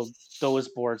 So those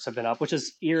boards have been up, which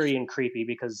is eerie and creepy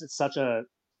because it's such a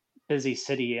busy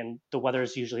city and the weather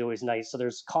is usually always nice. So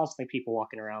there's constantly people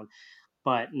walking around.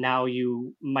 But now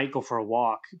you might go for a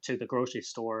walk to the grocery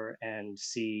store and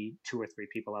see two or three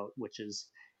people out, which is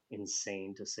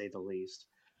insane to say the least.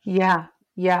 Yeah.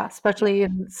 Yeah. Especially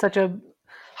in such a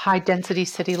high density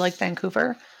city like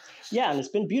Vancouver. Yeah, and it's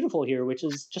been beautiful here, which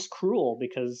is just cruel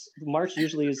because March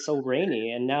usually is so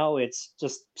rainy, and now it's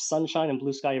just sunshine and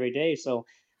blue sky every day. So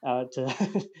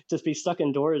to just be stuck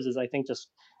indoors is, I think, just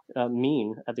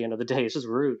mean at the end of the day. It's just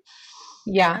rude.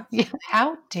 Yeah. Yeah.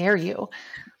 How dare you?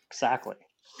 Exactly.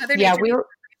 Mother Yeah. Nature We needs were, to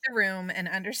read the room and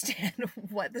understand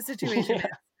what the situation Yeah,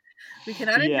 is. We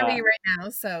cannot enjoy yeah, you right now,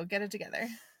 so get it together.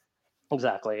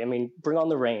 exactly. I mean, bring on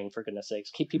the rain, for goodness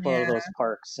sakes. Keep people out of Yeah. those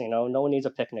parks. No one needs a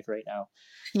picnic right now.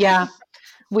 yeah.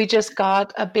 We just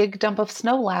got a big dump of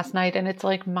snow last night and it's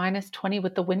like -20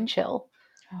 with the wind chill.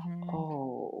 Mhm.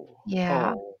 Oh,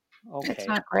 Yeah. oh, It's okay.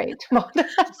 not great. Oh,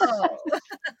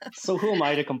 So who am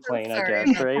I to so complain, I sorry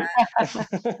guess, about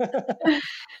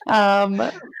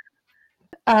right?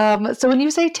 um, so when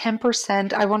you say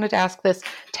 10%, I wanted to ask this,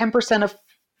 10%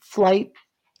 flight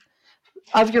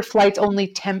of your flights, only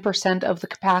 10% of the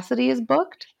capacity is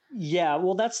booked? Yeah,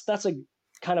 well, that's a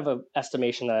kind of a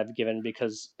estimation that I've given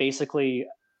because basically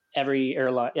every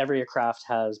aircraft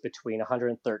has between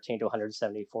 113 to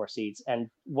 174 seats, and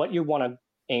what you want to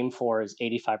aim for is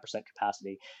 85%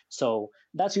 capacity. So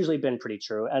that's usually been pretty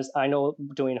true. As I know,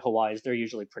 doing Hawaii's, they're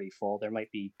usually pretty full. There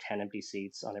might be 10 empty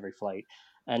seats on every flight,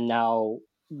 and now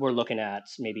we're looking at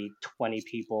maybe 20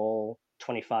 people,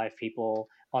 25 people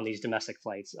on these domestic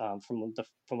flights. From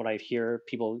what I hear,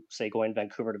 people say going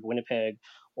Vancouver to Winnipeg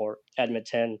or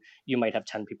Edmonton, you might have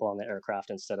 10 people on the aircraft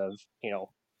instead of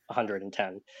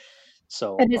 110.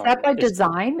 So And is that by it's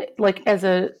design, like as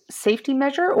a safety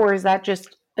measure, or is that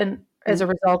just as a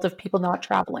result of people not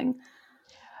traveling?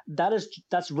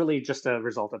 that's really just a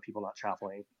result of people not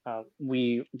traveling.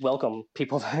 We welcome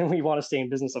people. We want to stay in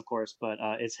business, of course, but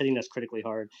it's hitting us critically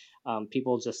hard.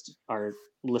 People just are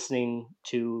listening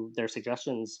to their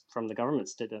suggestions from the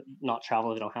governments to not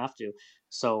travel if they don't have to.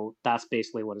 So that's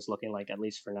basically what it's looking like, at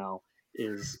least for now,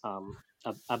 is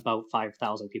about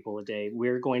 5,000 people a day.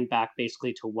 We're going back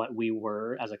basically to what we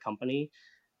were as a company,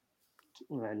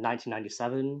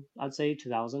 1997, I'd say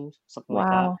 2000, something like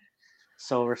that. Wow.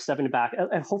 So we're stepping back,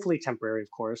 and hopefully temporary, of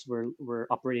course. We're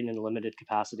operating in a limited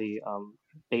capacity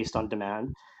based on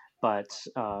demand, but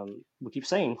we keep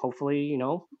saying, hopefully,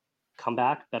 come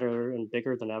back better and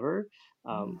bigger than ever.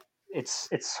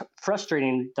 It's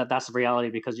frustrating that that's the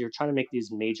reality, because you're trying to make these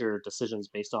major decisions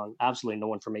based on absolutely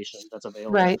no information that's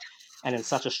available, Right. and in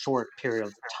such a short period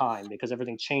of time, because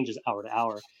everything changes hour to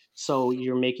hour. So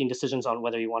you're making decisions on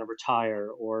whether you want to retire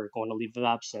or go on a leave of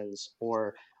absence,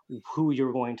 or who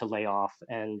you're going to lay off,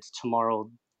 and tomorrow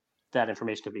that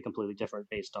information could be completely different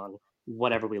based on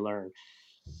whatever we learn.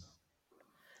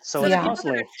 So So it's the Yeah. people that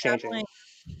constantly are changing. traveling,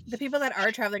 the people that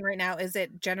are traveling right now, is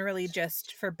it generally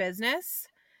just for business?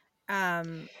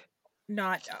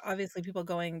 Not obviously people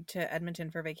going to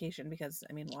Edmonton for vacation, because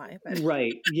I mean, why? But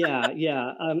Right. Yeah.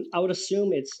 I would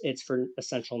assume it's for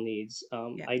essential needs.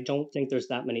 yeah, I don't think there's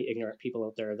that many ignorant people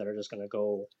out there that are just going to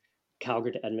go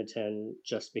Calgary to Edmonton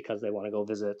just because they want to go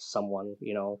visit someone.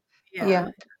 yeah, Yeah.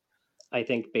 I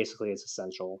think basically it's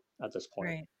essential at this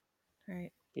point.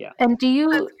 right. Yeah. And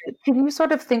That's can you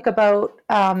sort of think about,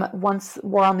 once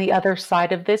we're on the other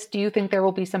side of this, do you think there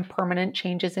will be some permanent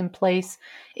changes in place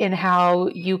in how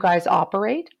you guys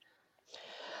operate?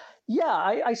 Yeah,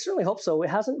 I certainly hope so. It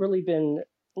hasn't really been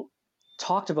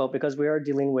talked about because we are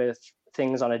dealing with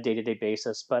things on a day-to-day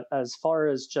basis. But as far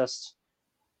as just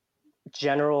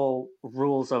general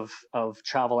rules of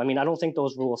travel, I mean, I don't think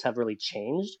those rules have really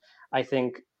changed. I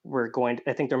think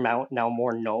I think they're now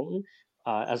more known.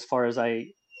 As far as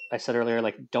I said earlier,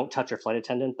 like, don't touch your flight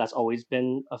attendant. That's always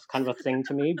been a kind of a thing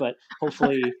to me. But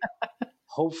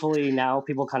hopefully now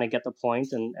people kind of get the point,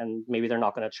 and maybe they're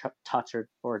not going to touch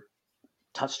or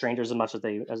touch strangers as much as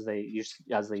they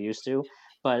used to.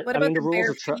 But What I about mean, the the rules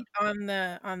bare of feet on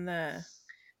the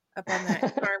up on the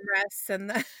armrests and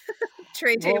the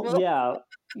tray well, table?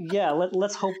 yeah.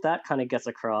 Let's hope that kind of gets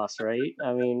across, right?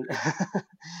 I mean,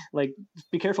 like,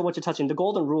 be careful what you're touching. The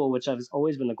golden rule, which has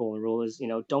always been the golden rule, is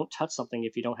don't touch something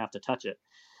if you don't have to touch it.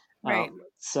 Right.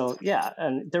 So yeah,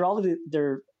 and the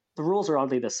rules are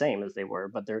oddly the same as they were,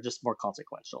 but they're just more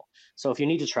consequential. So if you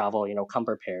need to travel, come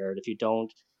prepared. If you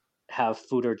don't have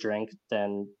food or drink,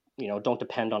 then don't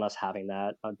depend on us having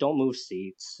that. Don't move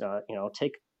seats.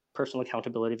 Take personal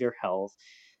accountability of your health.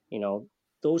 You know,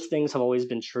 those things have always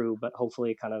been true, but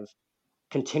hopefully it kind of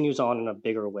continues on in a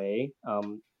bigger way.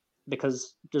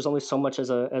 Because there's only so much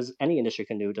as any industry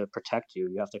can do to protect you.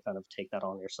 You have to kind of take that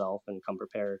on yourself and come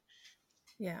prepared.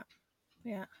 Yeah.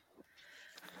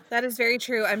 That is very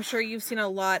true. I'm sure you've seen a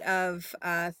lot of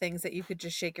things that you could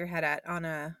just shake your head at on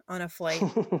a flight.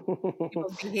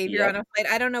 People's behavior Yep. on a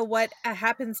flight. I don't know what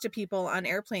happens to people on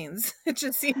airplanes. It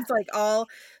just seems like all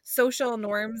social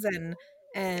norms and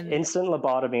Instant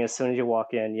lobotomy as soon as you walk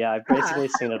in. Yeah, I've yeah, basically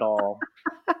seen it all.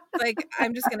 like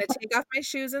I'm just gonna take off my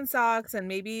shoes and socks and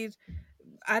maybe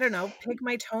I don't know, pick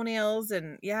my toenails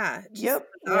and yeah, just Yep.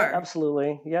 Yeah, bizarre.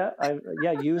 absolutely. Yeah,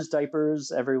 use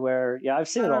diapers everywhere. Yeah, I've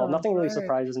seen it all. Oh Nothing really Lord.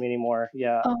 surprises me anymore.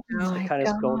 Yeah, Oh No. it my kind of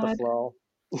just go with the God. flow.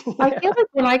 I Yeah. feel like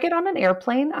when I get on an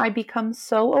airplane, I become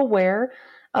so aware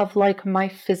of like my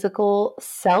physical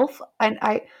self, and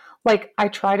I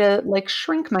try to like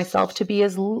shrink myself to be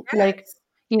as like,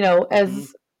 Yes. Mhm.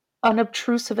 as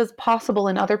unobtrusive as possible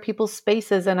in other people's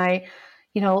spaces. And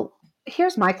you know,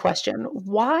 here's my question.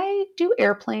 Why do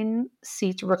airplane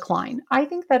seats recline? I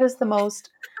think that is the most,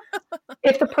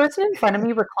 if the person in front of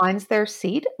me reclines their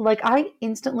seat, like I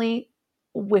instantly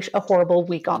wish a horrible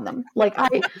week on them. Like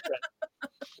I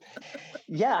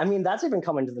Yeah, I mean, that's even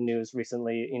come into the news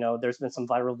recently. There's been some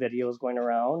viral videos going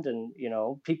around, and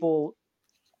people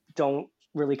don't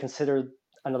really consider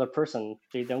another person.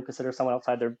 They don't consider someone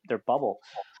outside their bubble.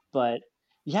 But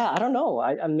yeah, I don't know.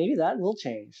 Maybe that will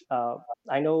change.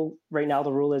 I know right now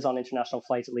the rule is on international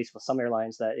flights, at least with some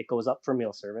airlines, that it goes up for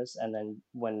meal service, and then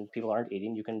when people aren't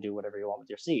eating, you can do whatever you want with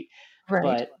your seat. right.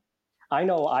 But I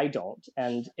know I don't,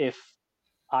 and if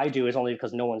I do, it's only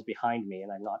because no one's behind me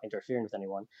and I'm not interfering with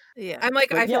anyone. Yeah. I'm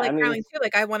like I But feel yeah, I like mean, Carling too.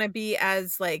 Like I want to be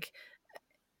as like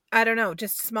I don't know,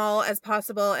 just small as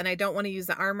possible, and I don't want to use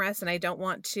the armrest, and I don't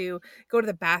want to go to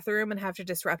the bathroom and have to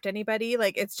disrupt anybody.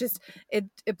 Like it's just it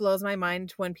blows my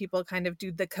mind when people kind of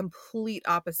do the complete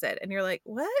opposite, and you're like,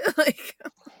 what? Like,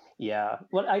 yeah,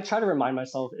 what I try to remind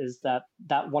myself is that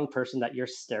one person that you're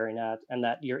staring at and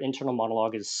that your internal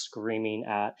monologue is screaming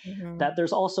at, mhm. that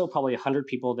there's also probably 100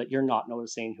 people that you're not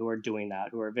noticing who are doing that,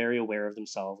 who are very aware of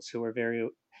themselves, who are very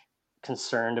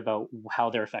concerned about how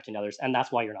they're affecting others, and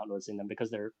that's why you're not noticing them, because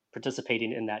they're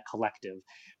participating in that collective.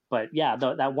 But yeah,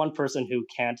 that one person who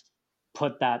can't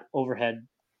put that overhead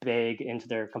bag into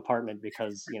their compartment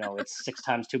because, it's 6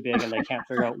 times too big and they can't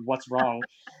figure out what's wrong.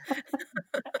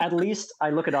 At least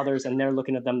I look at others and they're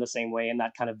looking at them the same way, and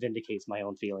that kind of vindicates my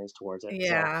own feelings towards it. So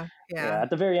Yeah. yeah, at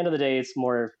the very end of the day, it's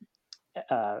more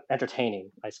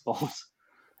entertaining, I suppose.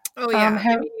 Oh yeah. I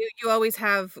Have, mean, you always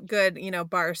have good,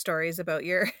 bar stories about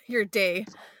your day.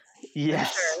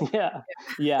 Yes. sure.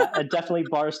 Yeah. Definitely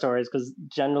bar stories, because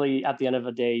generally at the end of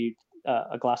the day,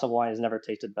 a glass of wine has never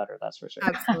tasted better. That's for sure.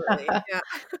 Absolutely. Yeah.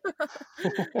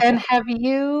 and have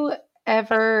you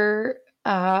ever,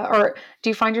 or do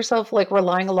you find yourself like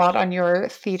relying a lot on your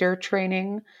theater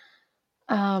training,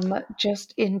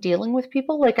 just in dealing with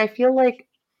people? Like, I feel like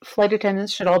flight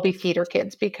attendants should all be theater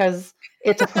kids because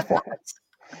it's a performance.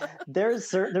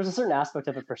 There's a certain aspect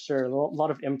of it for sure. A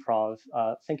lot of improv,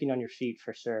 thinking on your feet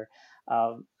for sure.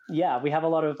 Yeah, we have a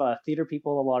lot of theater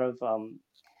people, a lot of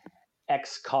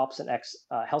ex-cops and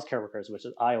ex-healthcare workers, which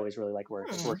I always really like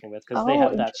working with, because they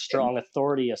have that strong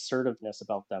authority, assertiveness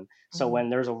about them. So when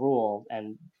there's a rule,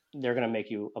 and they're going to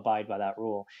make you abide by that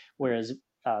rule. Whereas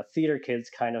theater kids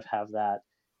kind of have that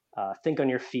think on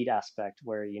your feet aspect,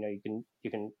 where you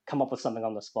can come up with something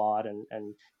on the spot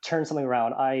and turn something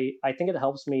around. I think it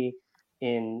helps me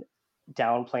in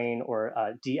downplaying or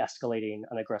de-escalating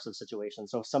an aggressive situation.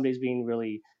 So if somebody's being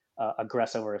really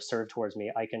aggressive or assertive towards me,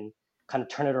 I can kind of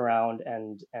turn it around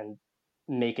and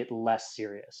make it less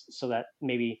serious, so that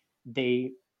maybe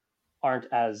they aren't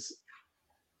as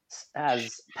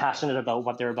passionate about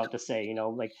what they're about to say.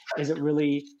 Like, is it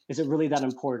really that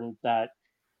important that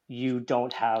you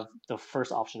don't have the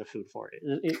first option of food for it?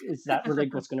 Is that really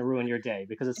what's going to ruin your day?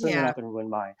 Because it's certainly not going to ruin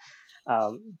mine.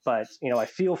 But I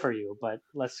feel for you, but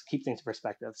let's keep things in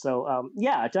perspective. So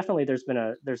yeah, definitely there's been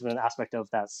an aspect of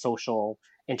that social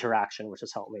interaction which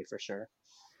has helped me for sure.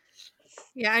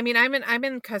 Yeah, I mean, I'm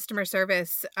in customer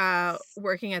service,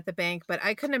 working at the bank, but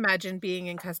I couldn't imagine being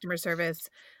in customer service,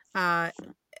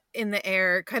 in the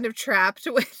air, kind of trapped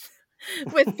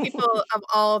with people of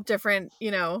all different,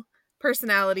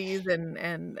 personalities,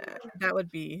 and that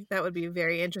would be a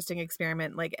very interesting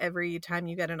experiment. Like every time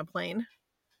you get in a plane.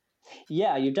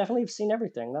 Yeah, you definitely have seen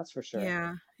everything. That's for sure.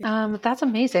 Yeah. That's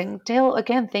amazing. Dale,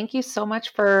 again, thank you so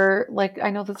much for, like, I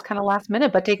know this is kind of last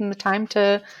minute, but taking the time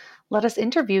to let us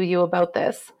interview you about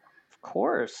this. Of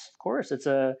course. It's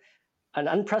an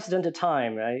unprecedented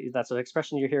time. That's an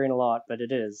expression you're hearing a lot, but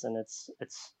it is. And it's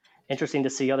interesting to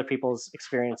see other people's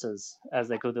experiences as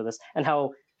they go through this, and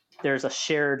how there's a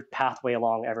shared pathway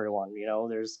along everyone.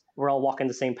 We're all walking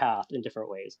the same path in different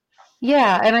ways.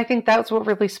 Yeah, and I think that's what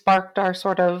really sparked our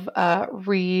sort of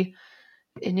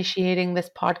initiating this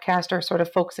podcast, or sort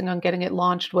of focusing on getting it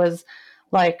launched, was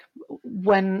like,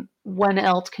 when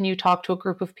else can you talk to a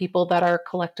group of people that are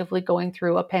collectively going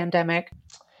through a pandemic?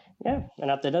 Yeah, and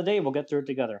at the end of the day, we'll get through it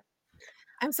together.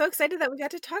 I'm so excited that we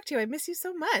got to talk to you. I miss you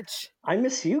so much. I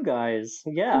miss you guys.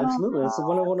 Yeah, absolutely. This is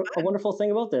a wonderful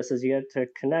thing about this, is you get to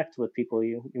connect with people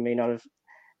you may not have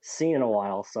seen in a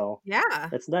while. So yeah,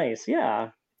 it's nice.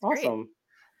 Yeah, awesome.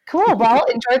 Great. Cool. Well,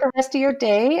 enjoy the rest of your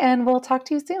day, and we'll talk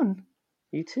to you soon.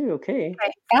 You too. Okay.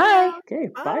 Bye. Okay.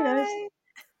 Bye, guys.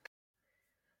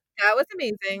 That was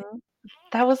amazing.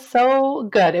 That was so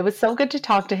good. It was so good to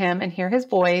talk to him and hear his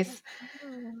voice.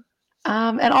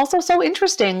 And also so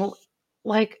interesting.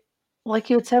 Like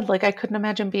you had said, like, I couldn't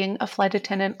imagine being a flight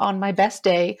attendant on my best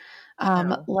day,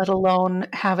 let alone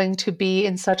having to be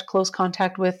in such close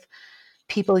contact with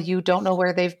people you don't know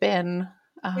where they've been.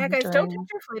 Yeah, guys, don't touch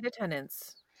your flight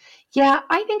attendants. Yeah,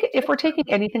 I think if we're taking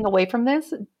anything away from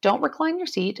this, don't recline your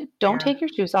seat, don't take your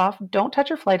shoes off, don't touch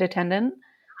your flight attendant,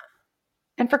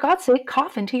 and for God's sake,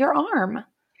 cough into your arm.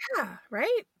 Yeah,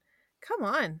 right? Come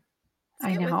on.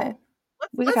 I know.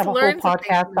 We Let's could have a whole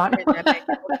podcast on it.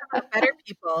 Better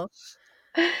people.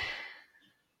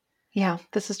 Yeah,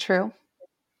 this is true.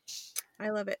 I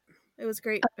love it. It was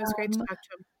great. It was great to talk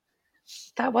to him.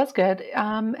 That was good.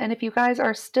 And if you guys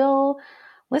are still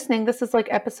listening, this is like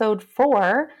episode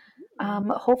 4.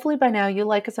 Hopefully by now you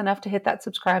like us enough to hit that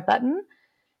subscribe button.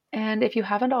 And if you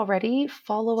haven't already,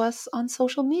 follow us on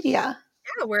social media.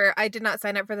 Yeah, where I did not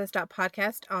sign up for this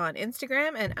podcast on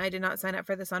Instagram, and I did not sign up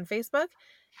for this on Facebook.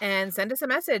 And send us a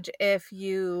message if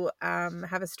you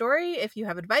have a story, if you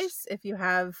have advice, if you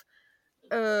have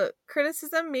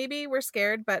criticism. Maybe we're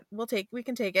scared, but we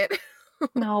can take it.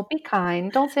 No, be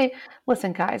kind. Don't say,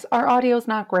 listen, guys, our audio's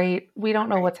not great. We don't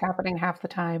know what's happening half the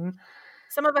time.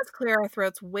 Some of us clear our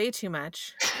throats way too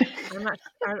much.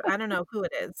 I don't know who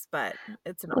it is, but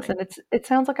it's annoying. Listen, it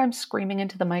sounds like I'm screaming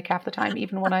into the mic half the time,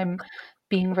 even when I'm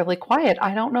being really quiet.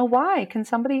 I don't know why. Can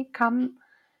somebody come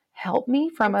help me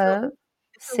from a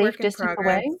safe distance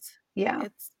away? Yeah.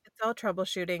 It's all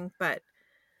troubleshooting, but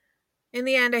in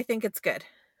the end, I think it's good.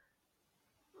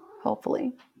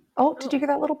 Hopefully. Oh, did you hear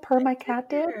that little purr my cat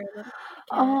did? Here, little cat.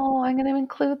 Oh, I'm going to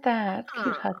include that. Cute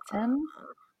Aw. Hudson.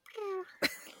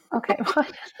 Okay.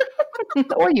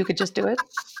 Or you could just do it.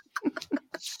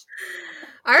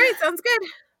 All right, sounds good.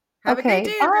 Have a great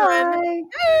day, everyone.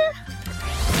 Bye.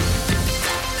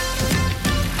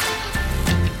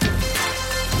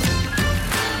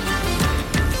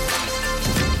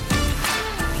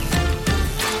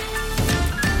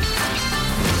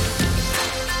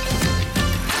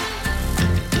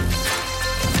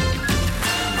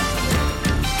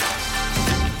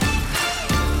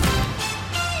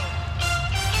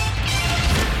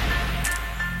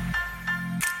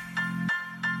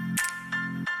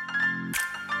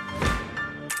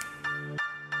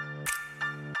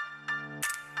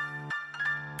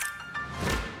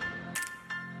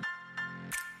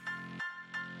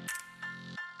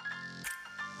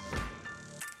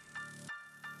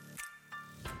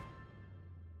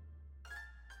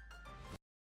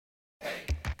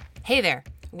 Hey there!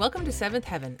 Welcome to Seventh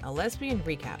Heaven, a lesbian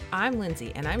recap. I'm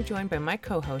Lindsay, and I'm joined by my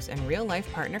co-host and real-life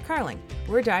partner, Carling.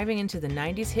 We're diving into the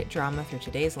 90s hit drama through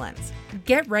today's lens.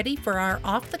 Get ready for our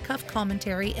off-the-cuff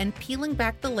commentary and peeling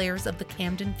back the layers of the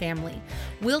Camden family.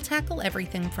 We'll tackle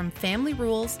everything from family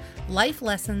rules, life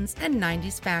lessons, and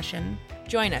 90s fashion.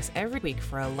 Join us every week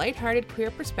for a lighthearted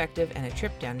queer perspective and a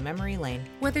trip down memory lane.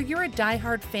 Whether you're a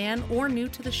diehard fan or new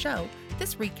to the show,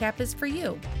 this recap is for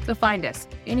you. So find us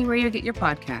anywhere you get your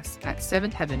podcasts at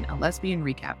Seventh Heaven, a lesbian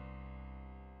recap.